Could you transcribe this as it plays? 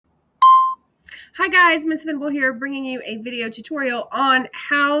Hi guys, Ms. Venable here, bringing you a video tutorial on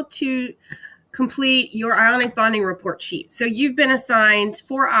how to complete your ionic bonding report sheet. So you've been assigned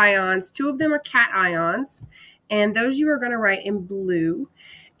 4 ions. 2 of them are cation ions, and those you are going to write in blue.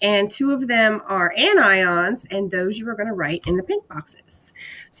 And 2 of them are anions, and those you are going to write in the pink boxes.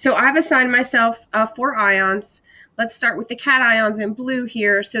 So I've assigned myself 4 ions. Let's start with the cations in blue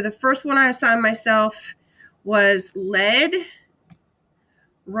here. So the first one I assigned myself was lead,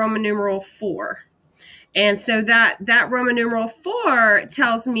 Roman numeral 4. And so that Roman numeral 4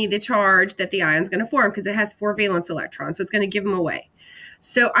 tells me the charge that the ion is going to form because it has 4 valence electrons. So it's going to give them away.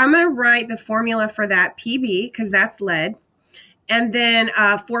 So I'm going to write the formula for that Pb because that's lead. And then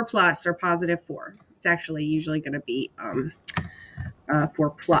 4 plus or positive 4. It's actually usually going to be 4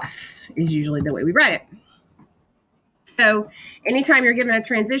 plus is usually the way we write it. So anytime you're given a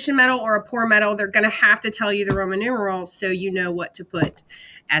transition metal or a poor metal, they're going to have to tell you the Roman numeral so you know what to put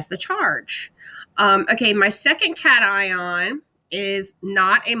as the charge. Okay, my second cation is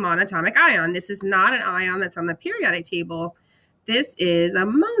not a monatomic ion. This is not an ion that's on the periodic table. This is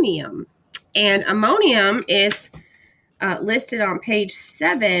ammonium. And ammonium is listed on page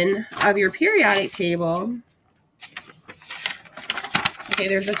 7 of your periodic table. Okay,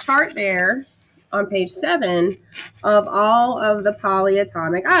 there's a chart there on page 7 of all of the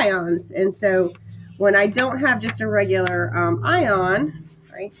polyatomic ions. And so when I don't have just a regular ion,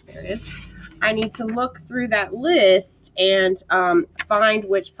 right, there it is, I need to look through that list and find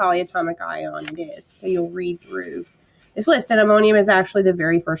which polyatomic ion it is. So you'll read through this list, and ammonium is actually the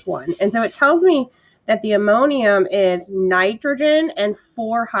very first one. And so it tells me that the ammonium is nitrogen and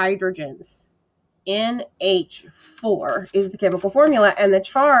 4 hydrogens. NH4 is the chemical formula, and the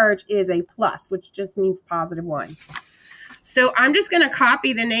charge is a plus, which just means positive 1. So I'm just going to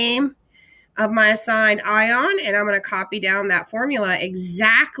copy the name of my assigned ion, and I'm going to copy down that formula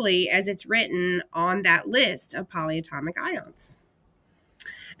exactly as it's written on that list of polyatomic ions.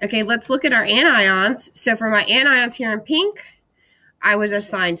 Okay, let's look at our anions. So for my anions here in pink, I was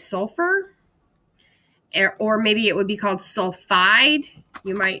assigned sulfur, or maybe it would be called sulfide.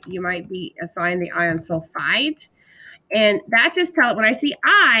 You might be assigned the ion sulfide. And that just tells, when I see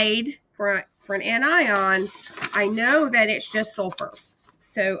 "ide" for an anion, I know that it's just sulfur.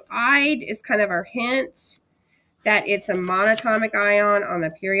 So "ide" is kind of our hint that it's a monatomic ion on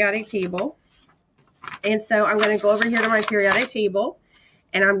the periodic table. And so I'm going to go over here to my periodic table,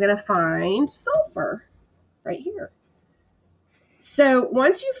 and I'm going to find sulfur right here. So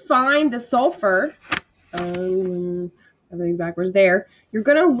once you find the sulfur, everything's backwards there, you're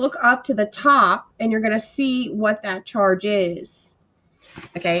going to look up to the top, and you're going to see what that charge is.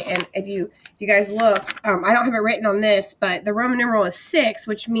 Okay, and if you guys look, I don't have it written on this, but the Roman numeral is 6,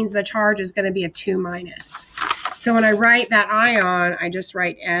 which means the charge is going to be a 2 minus. So when I write that ion, I just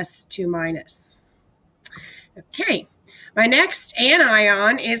write S2 minus. Okay, my next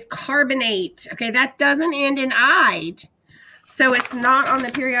anion is carbonate. Okay, that doesn't end in "ide, so it's not on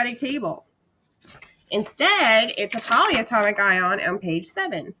the periodic table. Instead, it's a polyatomic ion on page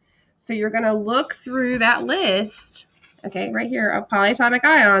 7. So you're going to look through that list, okay, right here, of polyatomic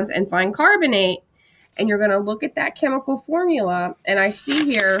ions and find carbonate. And you're going to look at that chemical formula. And I see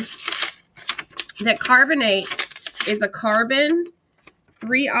here that carbonate is a carbon,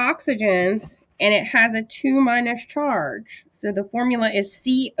 3 oxygens, and it has a 2 minus charge. So the formula is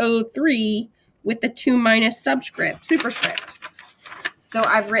CO3 with the 2 minus superscript. So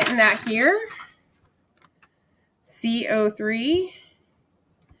I've written that here. CO3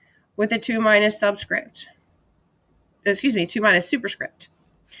 with a 2 minus subscript. Excuse me, 2 minus superscript.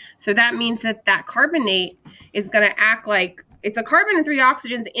 So that means that carbonate is going to act like, it's a carbon and 3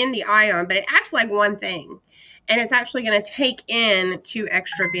 oxygens in the ion, but it acts like one thing. And it's actually going to take in 2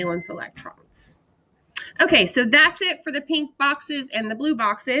 extra valence electrons. Okay, so that's it for the pink boxes and the blue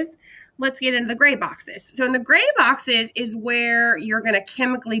boxes. Let's get into the gray boxes. So in the gray boxes is where you're going to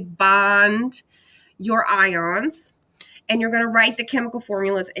chemically bond your ions, and you're going to write the chemical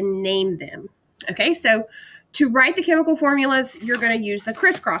formulas and name them. Okay, so to write the chemical formulas, you're going to use the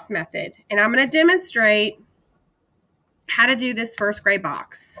crisscross method, and I'm going to demonstrate how to do this first gray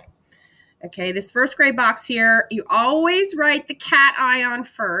box. Okay, this first gray box here, you always write the cation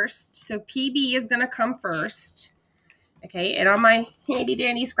first, so Pb is going to come first. Okay, and on my handy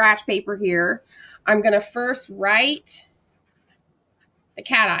dandy scratch paper here, I'm going to first write the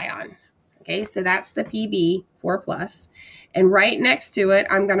cation. Okay, so that's the Pb, 4 plus. And right next to it,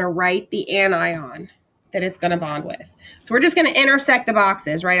 I'm going to write the anion that it's going to bond with. So we're just going to intersect the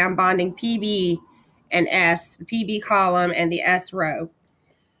boxes, right? I'm bonding Pb and S, the Pb column and the S row.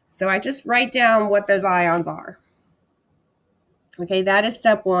 So I just write down what those ions are. Okay, that is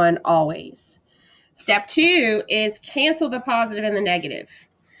step 1 always. Step 2 is cancel the positive and the negative,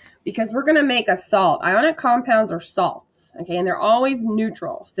 because we're going to make a salt. Ionic compounds are salts, okay, and they're always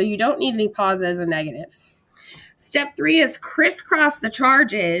neutral, so you don't need any positives and negatives. Step 3 is crisscross the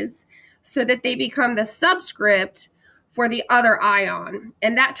charges so that they become the subscript for the other ion,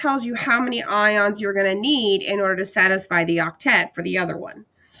 and that tells you how many ions you're going to need in order to satisfy the octet for the other one.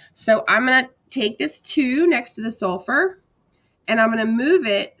 So I'm going to take this 2 next to the sulfur, and I'm going to move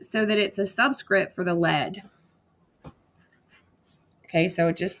it so that it's a subscript for the lead. Okay, so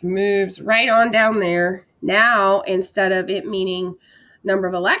it just moves right on down there. Now, instead of it meaning number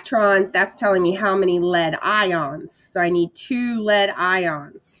of electrons, that's telling me how many lead ions. So I need 2 lead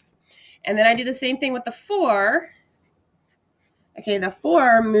ions. And then I do the same thing with the 4. Okay, the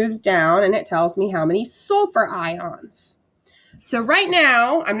 4 moves down and it tells me how many sulfur ions. So right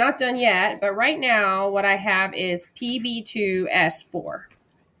now, I'm not done yet, but right now what I have is Pb2S4.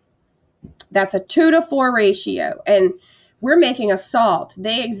 That's a 2-to-4 ratio. And we're making a salt.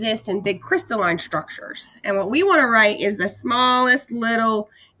 They exist in big crystalline structures. And what we want to write is the smallest little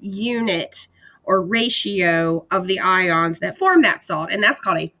unit or ratio of the ions that form that salt. And that's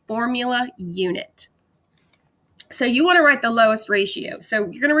called a formula unit. So you want to write the lowest ratio. So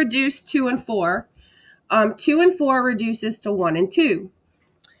you're going to reduce 2 and 4. 2 and 4 reduces to 1 and 2.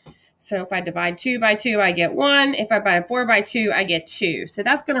 So if I divide 2 by 2, I get 1. If I divide 4 by 2, I get 2. So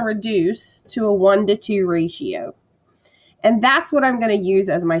that's going to reduce to a 1-to-2 ratio. And that's what I'm going to use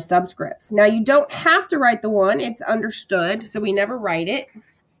as my subscripts. Now, you don't have to write the 1. It's understood, so we never write it.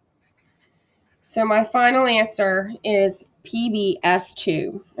 So my final answer is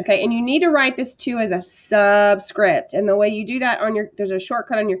PbS2. Okay, and you need to write this 2 as a subscript. And the way you do that there's a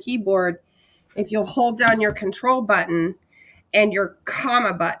shortcut on your keyboard. If you'll hold down your control button and your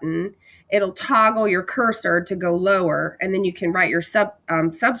comma button, it'll toggle your cursor to go lower, and then you can write your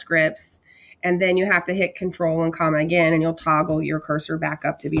subscripts, and then you have to hit control and comma again, and you'll toggle your cursor back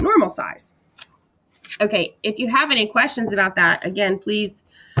up to be normal size. Okay, if you have any questions about that, again, please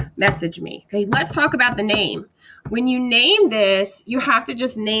message me. Okay, let's talk about the name. When you name this, you have to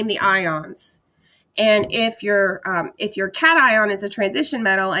just name the ions. And if your cation is a transition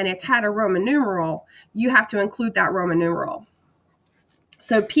metal and it's had a Roman numeral, you have to include that Roman numeral.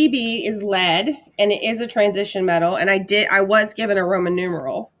 So Pb is lead, and it is a transition metal, and I was given a Roman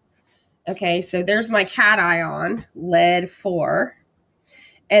numeral. Okay, so there's my cation, lead 4.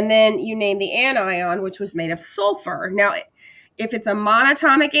 And then you name the anion, which was made of sulfur. Now, if it's a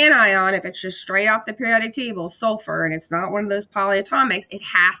monatomic anion, if it's just straight off the periodic table, sulfur, and it's not one of those polyatomics, it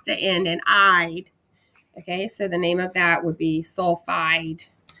has to end in "ide." Okay, so the name of that would be sulfide.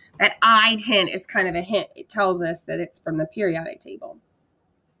 That "ide" hint is kind of a hint. It tells us that it's from the periodic table.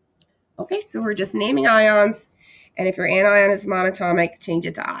 Okay, so we're just naming ions, and if your anion is monatomic, change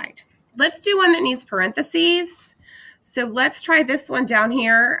it to "ide." Let's do one that needs parentheses. So let's try this one down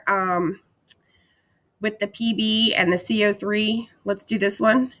here with the Pb and the CO3. Let's do this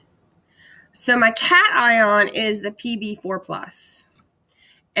one. So my cation is the Pb4+,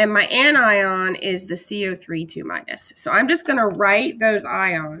 and my anion is the CO3 2-. So I'm just going to write those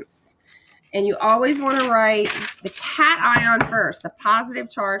ions. And you always want to write the cation first. The positive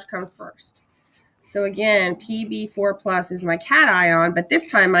charge comes first. So again, Pb4+ is my cation, but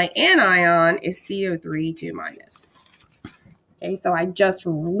this time my anion is CO3 2-. Okay, so I just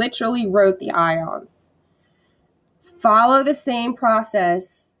literally wrote the ions. Follow the same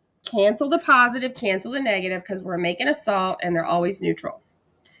process. Cancel the positive, cancel the negative, because we're making a salt and they're always neutral.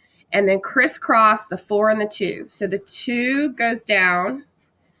 And then crisscross the 4 and the 2. So the 2 goes down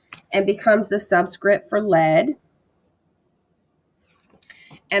and becomes the subscript for lead.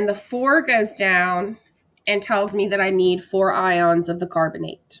 And the 4 goes down and tells me that I need 4 ions of the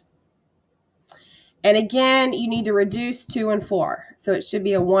carbonate. And again, you need to reduce 2 and 4. So it should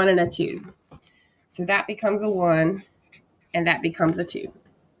be a 1 and a 2. So that becomes a 1, and that becomes a 2.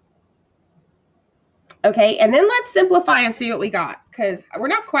 Okay, and then let's simplify and see what we got, because we're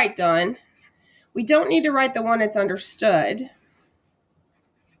not quite done. We don't need to write the one that's understood.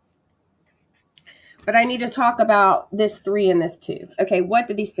 But I need to talk about this 3 and this 2. Okay, what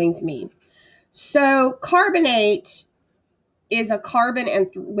do these things mean? So carbonate is a carbon and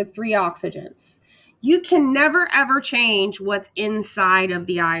with 3 oxygens. You can never, ever change what's inside of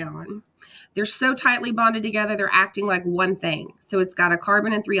the ion. They're so tightly bonded together, they're acting like one thing. So it's got a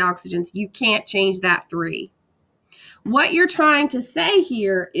carbon and 3 oxygens. You can't change that 3. What you're trying to say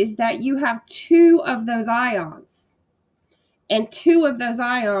here is that you have 2 of those ions. And 2 of those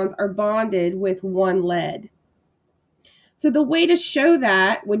ions are bonded with 1 lead. So the way to show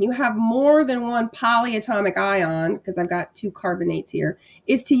that when you have more than 1 polyatomic ion, because I've got 2 carbonates here,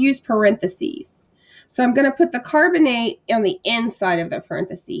 is to use parentheses. So I'm going to put the carbonate on the inside of the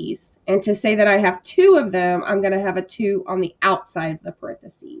parentheses. And to say that I have 2 of them, I'm going to have a 2 on the outside of the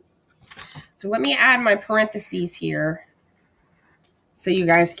parentheses. So let me add my parentheses here so you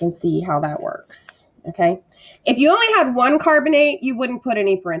guys can see how that works. Okay. If you only had 1 carbonate, you wouldn't put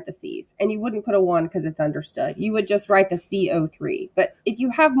any parentheses, and you wouldn't put a 1 because it's understood. You would just write the CO3. But if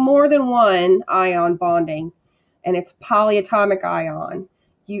you have more than 1 ion bonding and it's polyatomic ion,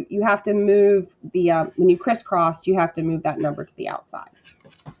 you have to move the, when you crisscross, you have to move that number to the outside.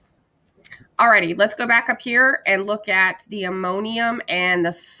 Alrighty, let's go back up here and look at the ammonium and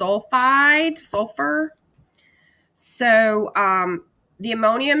the sulfur. So the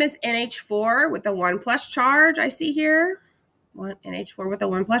ammonium is NH4 with a 1+ charge, I see here. NH4 with a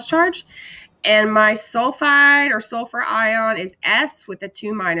 1+ charge. And my sulfide or sulfur ion is S with a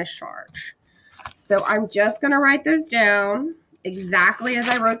 2- charge. So I'm just going to write those down exactly as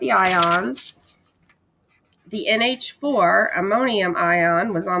I wrote the ions. The NH4 ammonium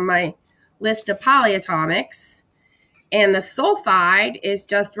ion was on my list of polyatomics, and the sulfide is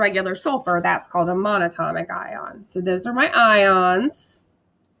just regular sulfur. That's called a monatomic ion. So those are my ions.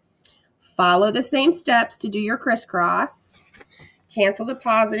 Follow the same steps to do your crisscross. Cancel the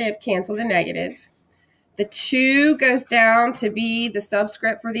positive, cancel the negative. The 2 goes down to be the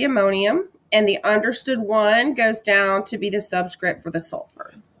subscript for the ammonium, and the understood 1 goes down to be the subscript for the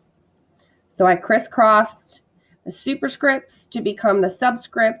sulfur. So I crisscrossed the superscripts to become the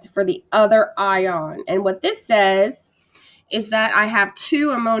subscript for the other ion. And what this says is that I have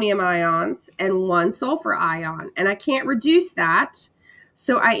 2 ammonium ions and 1 sulfur ion, and I can't reduce that.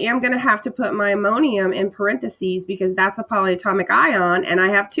 So I am going to have to put my ammonium in parentheses because that's a polyatomic ion, and I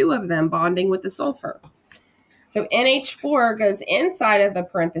have 2 of them bonding with the sulfur. So NH4 goes inside of the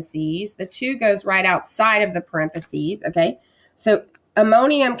parentheses. The 2 goes right outside of the parentheses, okay? So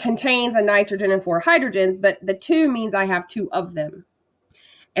ammonium contains a nitrogen and 4 hydrogens, but the 2 means I have 2 of them.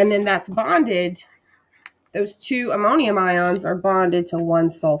 And then that's bonded. Those 2 ammonium ions are bonded to 1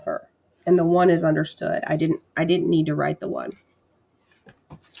 sulfur, and the 1 is understood. I didn't need to write the 1.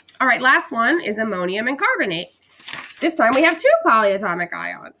 All right, last one is ammonium and carbonate. This time we have 2 polyatomic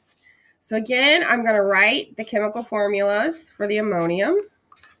ions. So again, I'm going to write the chemical formulas for the ammonium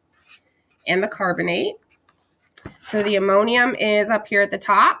and the carbonate. So the ammonium is up here at the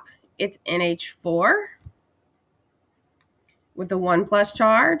top. It's NH4 with a 1+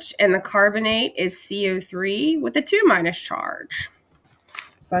 charge, and the carbonate is CO3 with a 2- charge.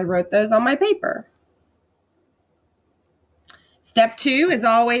 So I wrote those on my paper. Step 2 is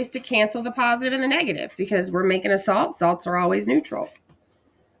always to cancel the positive and the negative because we're making a salt. Salts are always neutral.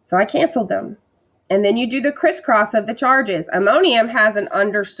 So I canceled them. And then you do the crisscross of the charges. Ammonium has an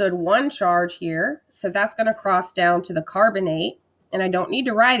understood 1 charge here. So that's going to cross down to the carbonate. And I don't need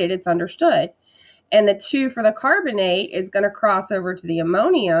to write it. It's understood. And the 2 for the carbonate is going to cross over to the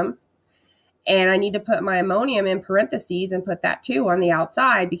ammonium. And I need to put my ammonium in parentheses and put that 2 on the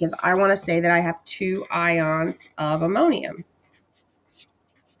outside because I want to say that I have 2 ions of ammonium.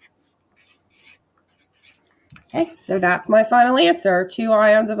 Okay, so that's my final answer. 2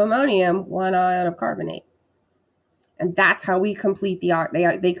 ions of ammonium, 1 ion of carbonate. And that's how we complete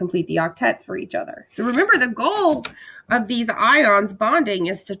they complete the octets for each other. So remember, the goal of these ions bonding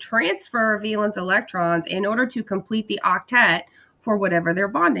is to transfer valence electrons in order to complete the octet for whatever they're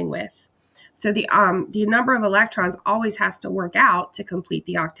bonding with. So the number of electrons always has to work out to complete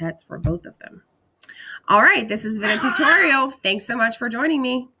the octets for both of them. All right, this has been a tutorial. Thanks so much for joining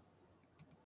me.